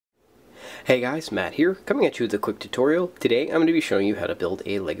Hey guys, Matt here, coming at you with a quick tutorial. Today I'm going to be showing you how to build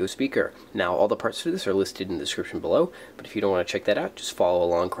a Lego speaker. Now all the parts for this are listed in the description below, but if you don't want to check that out, just follow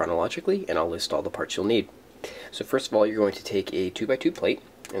along chronologically and I'll list all the parts you'll need. So first of all, you're going to take a 2x2 plate,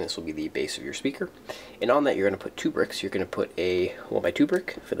 and this will be the base of your speaker. And on that you're going to put 2 bricks. You're going to put a 1x2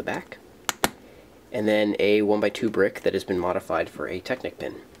 brick for the back, and then a 1x2 brick that has been modified for a Technic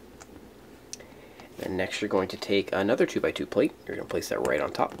pin. And next you're going to take another 2x2 plate. You're going to place that right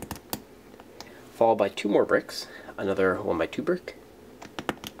on top, followed by 2 more bricks, another 1x2 brick,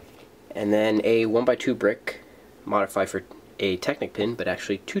 and then a 1x2 brick modified for a Technic pin, but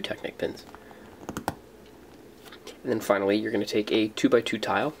actually 2 Technic pins. And then finally you're going to take a 2x2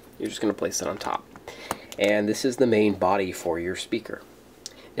 tile. You're just going to place it on top. And this is the main body for your speaker.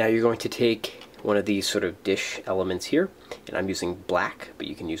 Now you're going to take one of these sort of dish elements here, and I'm using black, but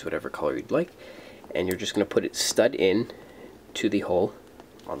you can use whatever color you'd like, and you're just going to put it stud in to the hole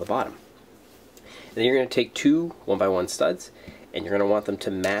on the bottom. Then you're going to take 2 1x1 studs, and you're going to want them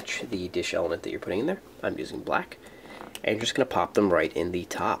to match the dish element that you're putting in there. I'm using black. And you're just going to pop them right in the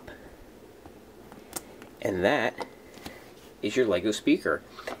top. And that is your Lego speaker.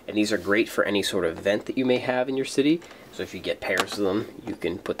 And these are great for any sort of event that you may have in your city. So if you get pairs of them, you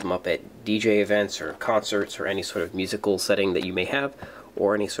can put them up at DJ events or concerts or any sort of musical setting that you may have,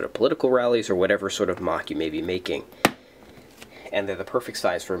 or any sort of political rallies or whatever sort of mock you may be making. And they're the perfect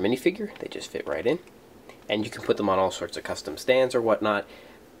size for a minifigure. They just fit right in. And you can put them on all sorts of custom stands or whatnot,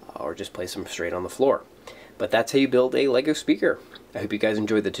 or just place them straight on the floor. But that's how you build a Lego speaker. I hope you guys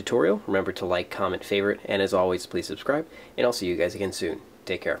enjoyed the tutorial. Remember to like, comment, favorite, and as always, please subscribe. And I'll see you guys again soon.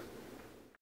 Take care.